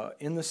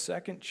 in the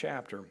 2nd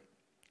chapter,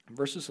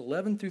 verses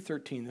 11 through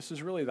 13, this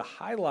is really the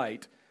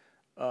highlight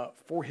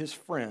for his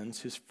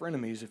friends, his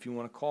frenemies, if you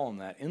want to call them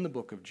that, in the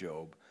book of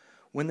Job.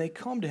 When they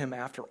come to him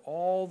after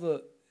all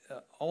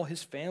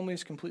his family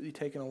is completely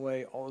taken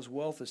away, all his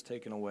wealth is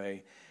taken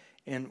away,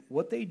 and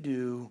what they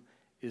do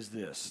is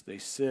this: they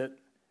sit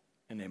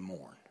and they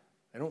mourn.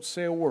 They don't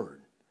say a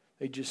word.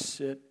 They just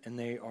sit and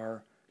they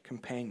are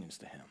companions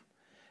to him.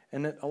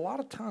 And that a lot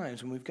of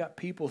times when we've got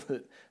people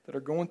that are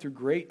going through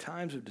great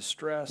times of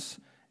distress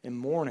and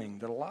mourning,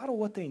 that a lot of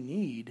what they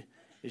need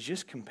is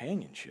just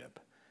companionship.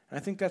 And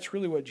I think that's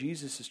really what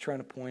Jesus is trying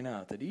to point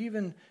out, that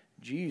even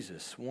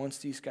Jesus wants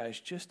these guys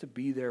just to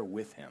be there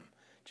with him,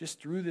 just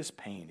through this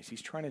pain, as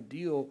he's trying to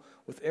deal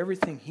with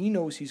everything he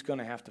knows he's going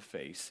to have to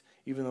face,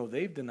 even though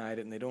they've denied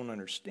it and they don't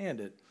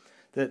understand it,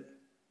 that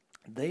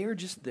they are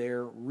just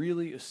there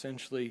really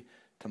essentially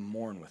to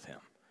mourn with him,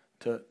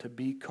 to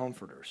be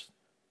comforters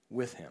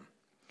with him.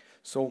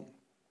 So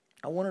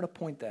I wanted to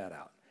point that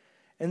out.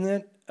 And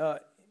then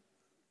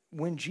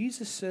when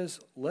Jesus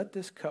says, let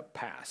this cup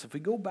pass, if we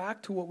go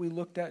back to what we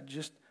looked at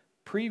just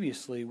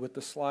previously with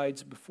the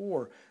slides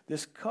before,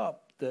 this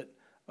cup that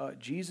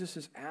Jesus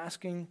is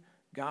asking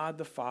God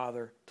the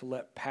Father to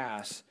let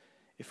pass,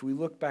 if we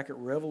look back at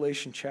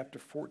Revelation chapter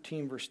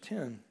 14, verse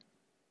 10,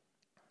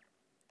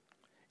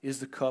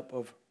 is the cup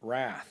of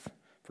wrath.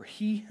 For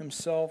he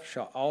himself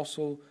shall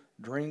also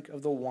drink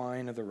of the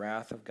wine of the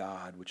wrath of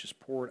God, which is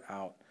poured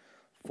out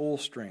full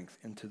strength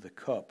into the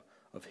cup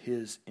of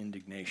his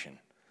indignation.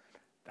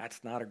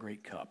 That's not a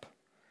great cup.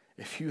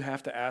 If you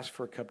have to ask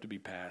for a cup to be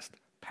passed,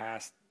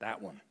 pass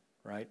that one,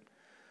 right?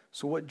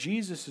 So what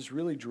Jesus is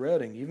really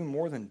dreading, even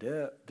more than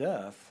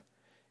death,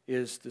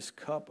 is this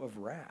cup of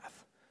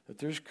wrath. That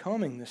there's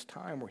coming this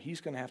time where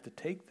he's going to have to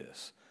take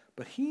this.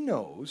 But he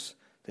knows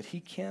that he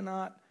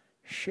cannot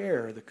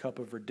share the cup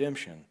of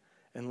redemption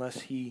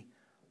unless he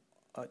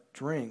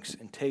drinks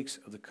and takes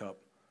of the cup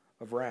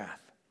of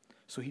wrath.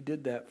 So he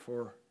did that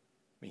for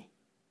me,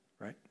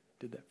 right?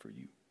 Did that for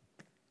you.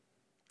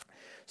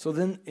 So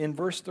then in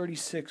verse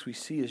 36, we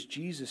see as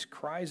Jesus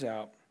cries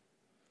out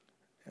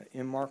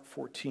in Mark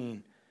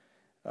 14,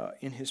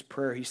 in his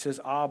prayer, he says,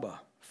 Abba,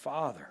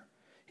 Father.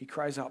 He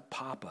cries out,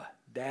 Papa,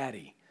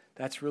 Daddy.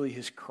 That's really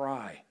his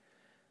cry.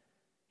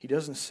 He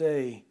doesn't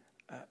say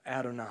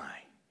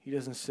Adonai. He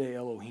doesn't say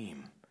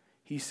Elohim.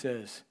 He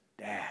says,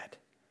 Dad.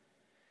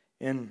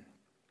 And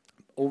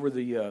over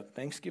the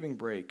Thanksgiving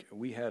break,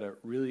 we had a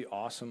really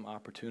awesome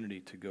opportunity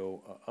to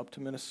go up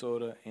to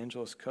Minnesota.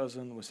 Angela's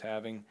cousin was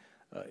having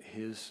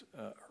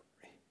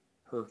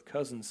her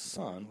cousin's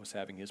son was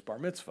having his bar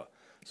mitzvah.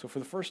 So for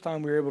the first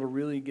time, we were able to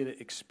really get to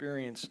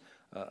experience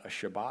a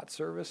Shabbat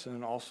service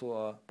and also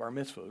a bar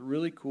mitzvah.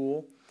 Really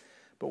cool.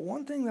 But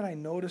one thing that I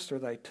noticed or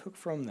that I took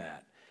from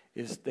that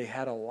is they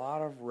had a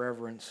lot of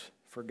reverence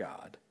for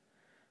God,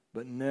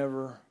 but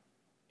never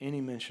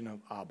any mention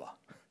of Abba.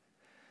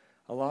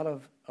 A lot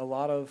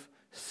of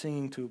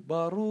singing to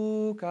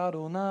Baruch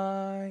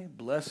Adonai,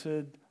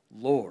 blessed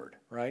Lord,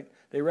 right?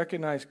 They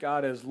recognize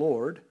God as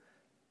Lord.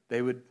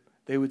 They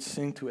would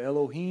sing to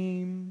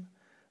Elohim,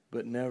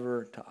 but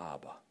never to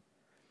Abba.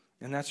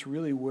 And that's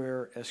really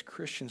where, as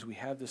Christians, we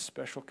have this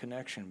special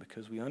connection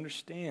because we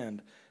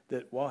understand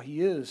that while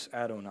he is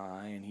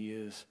Adonai and he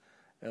is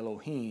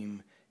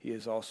Elohim, he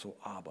is also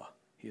Abba.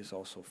 He is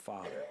also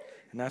Father.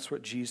 And that's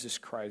what Jesus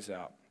cries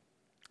out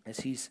as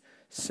he's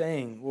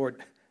saying,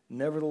 Lord,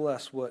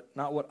 nevertheless,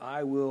 not what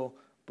I will,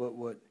 but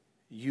what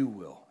you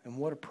will. And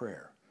what a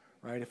prayer,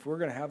 right? If we're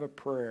going to have a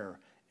prayer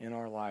in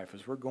our life,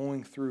 as we're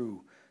going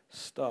through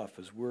stuff,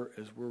 as we're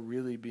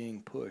really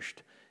being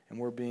pushed and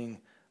we're being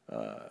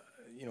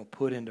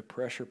put into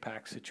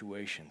pressure-packed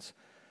situations,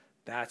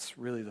 that's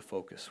really the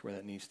focus where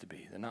that needs to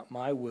be. That not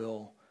my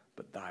will,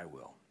 but thy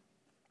will.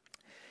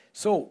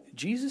 So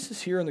Jesus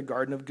is here in the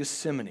Garden of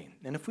Gethsemane.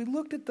 And if we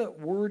looked at the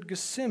word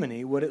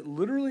Gethsemane, what it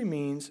literally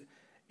means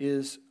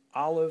is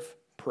olive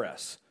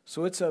press.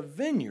 So it's a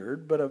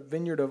vineyard, but a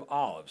vineyard of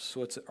olives.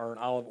 Or an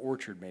olive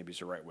orchard maybe is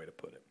the right way to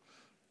put it.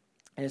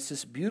 And it's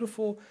this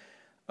beautiful,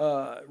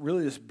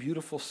 really this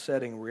beautiful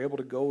setting. We were able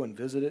to go and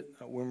visit it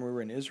when we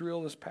were in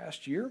Israel this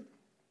past year.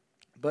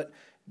 But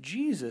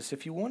Jesus,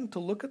 if you wanted to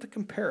look at the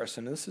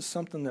comparison, and this is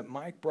something that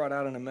Mike brought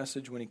out in a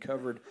message when he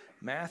covered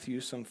Matthew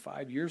some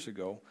 5 years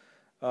ago,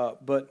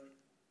 but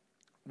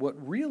what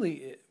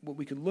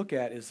we could look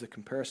at is the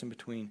comparison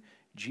between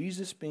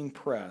Jesus being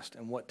pressed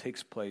and what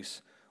takes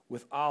place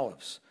with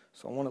olives.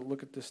 So I want to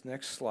look at this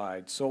next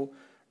slide. So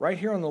right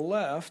here on the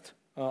left,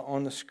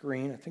 on the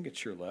screen, I think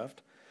it's your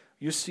left,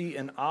 you see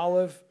an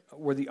olive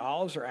where the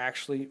olives are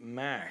actually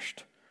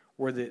mashed,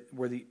 where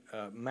the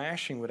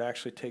mashing would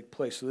actually take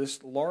place. So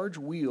this large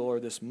wheel or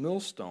this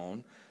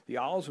millstone, the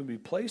olives would be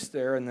placed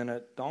there, and then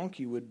a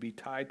donkey would be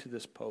tied to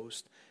this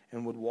post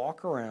and would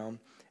walk around,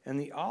 and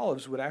the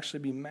olives would actually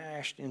be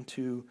mashed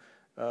into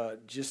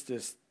just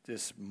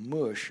this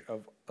mush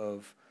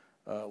of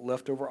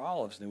leftover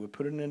olives. And they would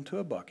put it into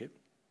a bucket,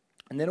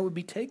 and then it would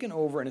be taken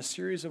over, and a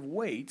series of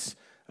weights,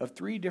 of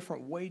 3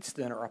 different weights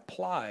then are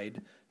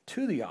applied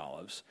to the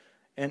olives.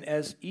 And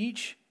as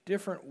each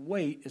different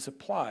weight is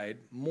applied,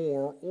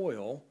 more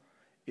oil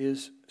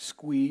is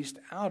squeezed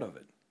out of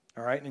it.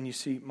 All right, and you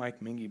see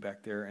Mike Mingy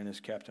back there in his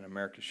Captain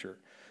America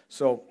shirt.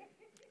 So,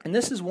 and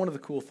this is one of the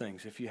cool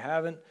things. If you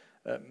haven't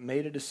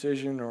made a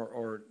decision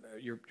or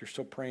you're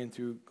still praying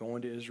through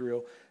going to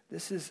Israel,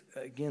 this is,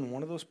 again,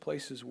 one of those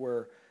places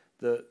where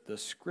the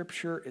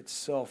scripture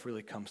itself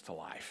really comes to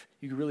life.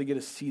 You really get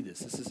to see this.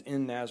 This is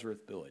in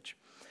Nazareth Village.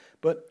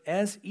 But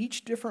as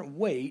each different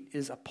weight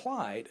is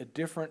applied, a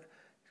different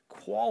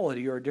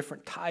quality or a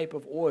different type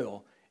of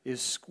oil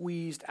is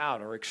squeezed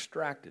out or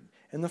extracted.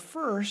 And the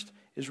first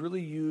is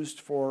really used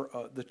for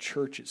the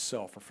church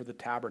itself or for the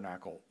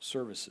tabernacle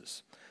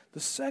services. The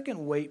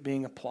second weight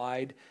being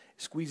applied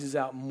squeezes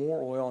out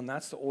more oil, and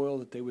that's the oil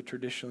that they would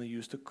traditionally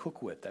use to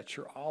cook with. That's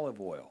your olive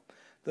oil.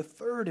 The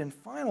third and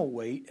final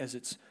weight, as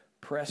it's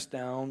pressed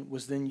down,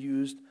 was then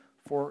used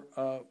for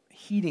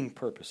heating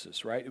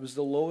purposes, right? It was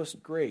the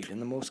lowest grade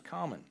and the most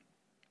common.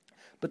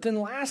 But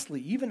then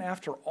lastly, even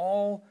after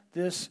all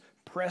this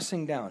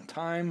pressing down,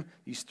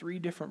 these three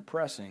different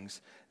pressings,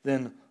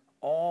 then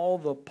all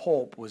the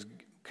pulp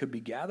could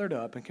be gathered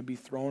up and could be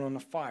thrown on the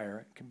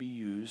fire, it could be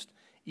used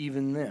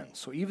even then.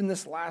 So even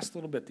this last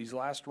little bit, these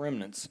last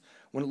remnants,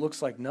 when it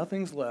looks like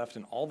nothing's left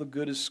and all the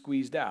good is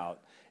squeezed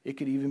out, it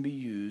could even be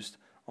used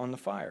on the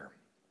fire.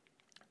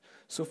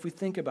 So if we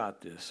think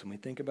about this and we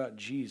think about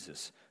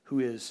Jesus, who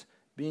is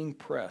being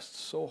pressed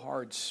so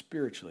hard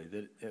spiritually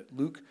that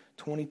Luke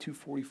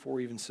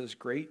 22:44 even says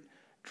great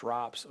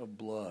drops of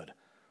blood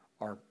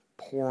are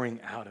pouring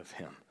out of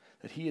him,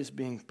 that he is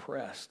being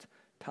pressed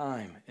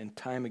time and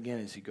time again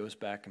as he goes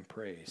back and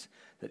prays,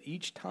 that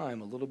each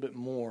time a little bit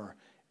more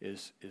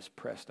is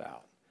pressed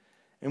out.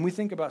 And we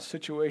think about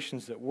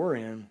situations that we're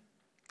in,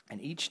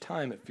 and each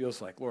time it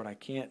feels like, Lord, I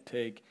can't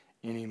take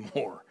any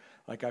more.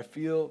 Like I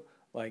feel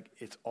like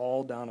it's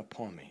all down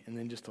upon me, and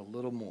then just a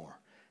little more,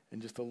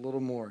 and just a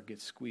little more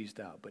gets squeezed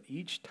out. But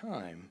each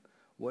time,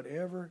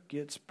 whatever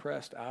gets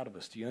pressed out of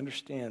us, do you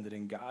understand that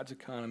in God's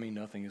economy,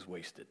 nothing is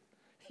wasted?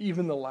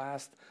 Even the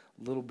last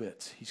little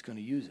bits, he's going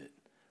to use it,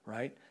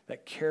 right?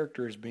 That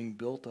character is being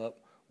built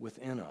up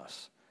within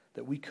us,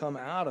 that we come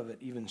out of it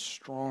even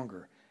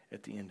stronger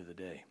at the end of the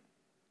day.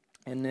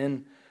 And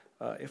then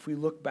if we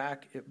look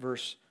back at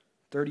verse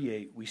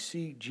 38, we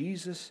see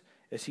Jesus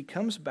as he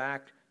comes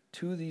back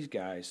to these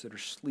guys that are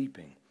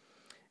sleeping.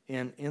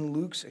 And in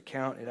Luke's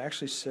account, it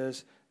actually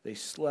says they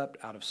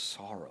slept out of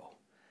sorrow.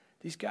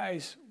 These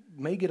guys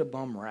may get a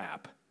bum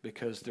rap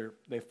because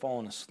they've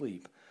fallen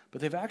asleep,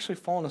 but they've actually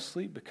fallen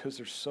asleep because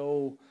they're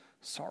so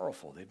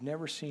sorrowful. They've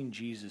never seen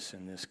Jesus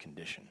in this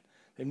condition.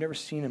 They've never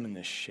seen him in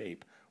this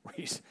shape where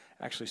he's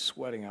actually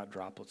sweating out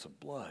droplets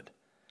of blood.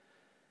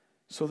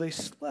 So they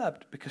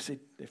slept because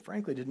they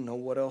frankly didn't know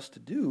what else to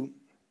do.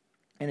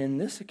 And in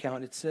this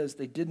account, it says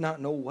they did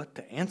not know what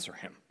to answer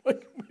him.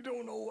 Like, we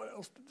don't know what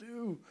else to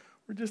do.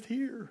 We're just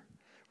here.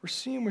 We're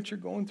seeing what you're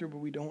going through, but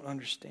we don't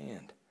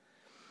understand.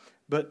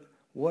 But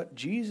what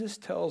Jesus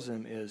tells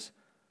them is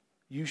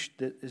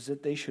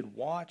that they should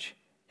watch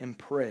and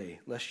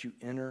pray lest you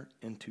enter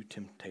into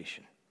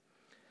temptation.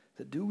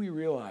 That do we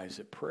realize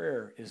that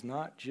prayer is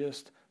not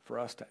just for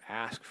us to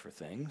ask for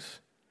things,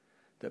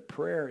 that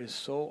prayer is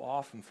so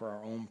often for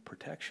our own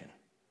protection.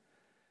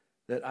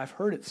 That I've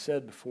heard it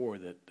said before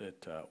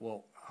that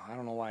well, I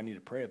don't know why I need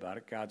to pray about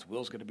it. God's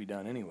will is going to be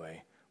done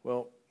anyway.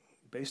 Well,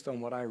 based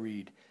on what I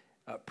read,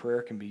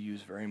 prayer can be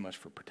used very much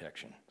for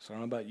protection. So I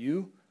don't know about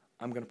you,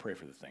 I'm going to pray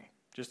for the thing,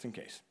 just in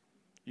case.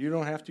 You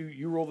don't have to.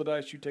 You roll the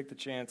dice, you take the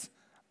chance.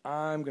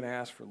 I'm going to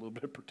ask for a little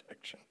bit of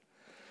protection.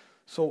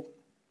 So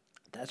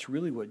that's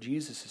really what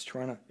Jesus is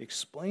trying to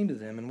explain to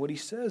them. And what he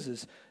says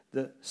is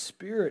the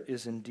spirit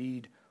is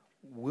indeed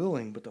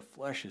willing, but the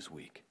flesh is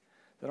weak.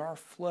 That our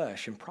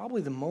flesh, and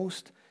probably the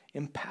most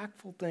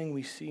impactful thing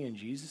we see in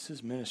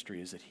Jesus'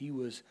 ministry, is that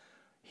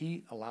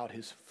he allowed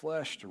his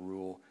flesh to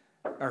rule,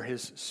 or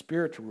his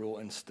spirit to rule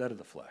instead of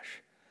the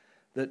flesh.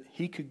 That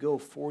he could go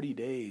 40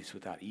 days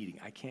without eating.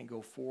 I can't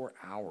go 4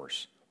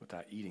 hours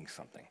without eating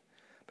something.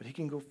 But he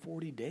can go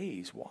 40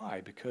 days.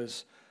 Why?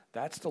 Because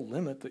that's the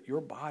limit that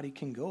your body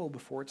can go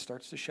before it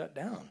starts to shut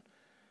down.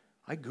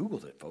 I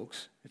Googled it,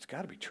 folks. It's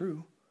got to be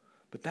true.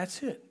 But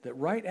that's it. That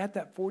right at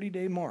that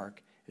 40-day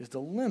mark is the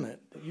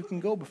limit that you can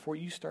go before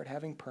you start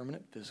having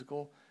permanent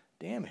physical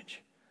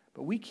damage.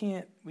 But we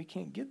can't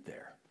get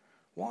there.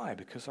 Why?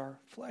 Because our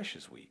flesh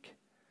is weak.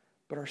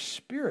 But our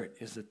spirit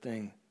is the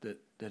thing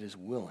that is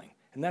willing.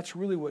 And that's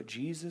really what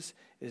Jesus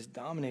is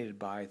dominated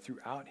by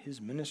throughout his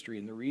ministry,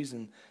 and the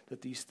reason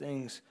that these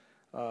things,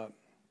 while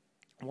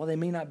they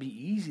may not be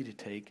easy to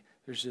take,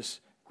 there's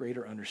this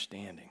greater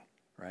understanding,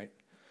 right?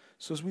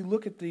 So as we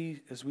look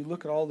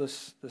at all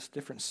this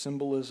different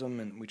symbolism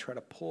and we try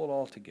to pull it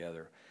all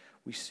together,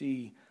 we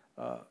see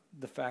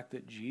the fact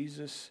that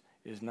Jesus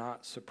is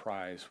not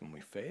surprised when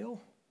we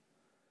fail,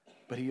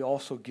 but he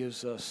also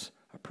gives us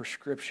a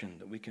prescription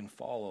that we can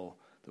follow,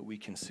 that we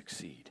can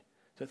succeed.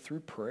 That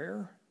through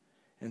prayer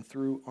and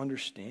through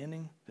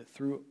understanding, that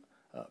through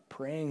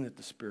praying that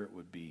the Spirit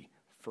would be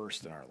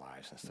first in our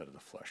lives instead of the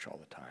flesh all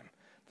the time,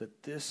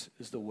 that this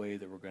is the way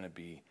that we're going to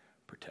be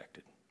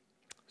protected.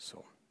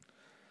 So,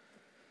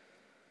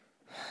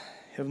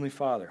 Heavenly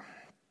Father,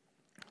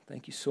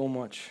 thank you so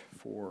much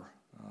for,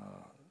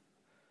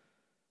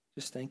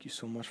 thank you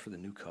so much for the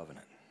new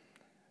covenant.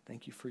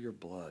 Thank you for your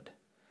blood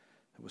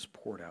that was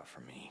poured out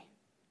for me.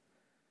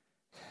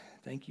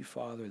 Thank you,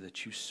 Father,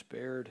 that you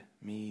spared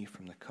me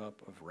from the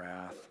cup of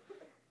wrath,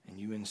 and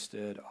you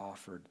instead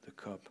offered the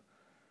cup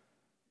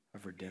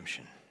of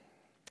redemption.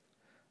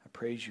 I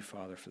praise you,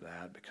 Father, for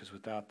that, because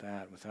without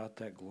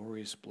that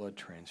glorious blood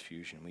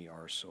transfusion, we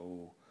are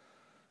so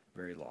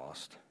very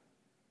lost.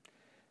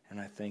 And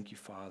I thank you,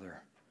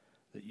 Father,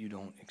 that you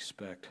don't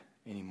expect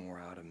any more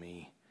out of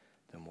me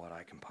than what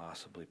I can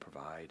possibly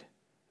provide.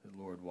 That,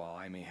 Lord, while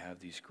I may have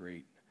these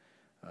great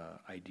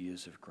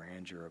ideas of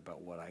grandeur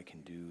about what I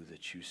can do,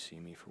 that you see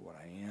me for what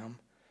I am,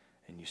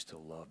 and you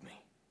still love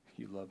me.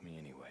 You love me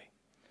anyway.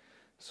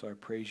 So I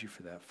praise you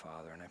for that,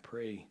 Father, and I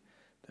pray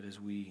that as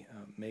we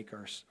make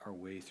our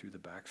way through the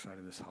backside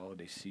of this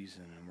holiday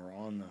season, and we're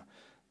on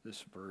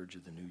this verge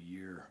of the new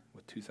year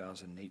with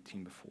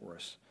 2018 before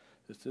us,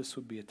 that this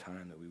would be a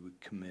time that we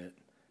would commit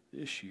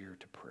this year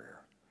to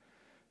prayer,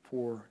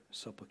 for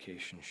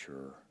supplication,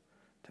 sure,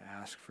 to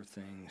ask for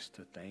things,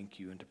 to thank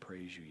you and to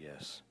praise you,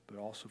 yes, but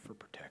also for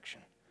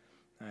protection.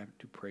 And I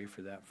do pray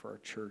for that for our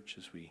church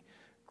as we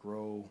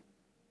grow,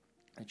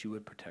 that you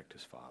would protect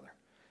us, Father,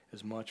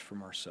 as much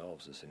from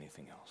ourselves as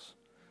anything else.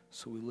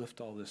 So we lift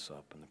all this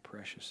up in the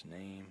precious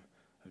name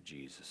of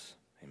Jesus.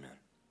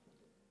 Amen.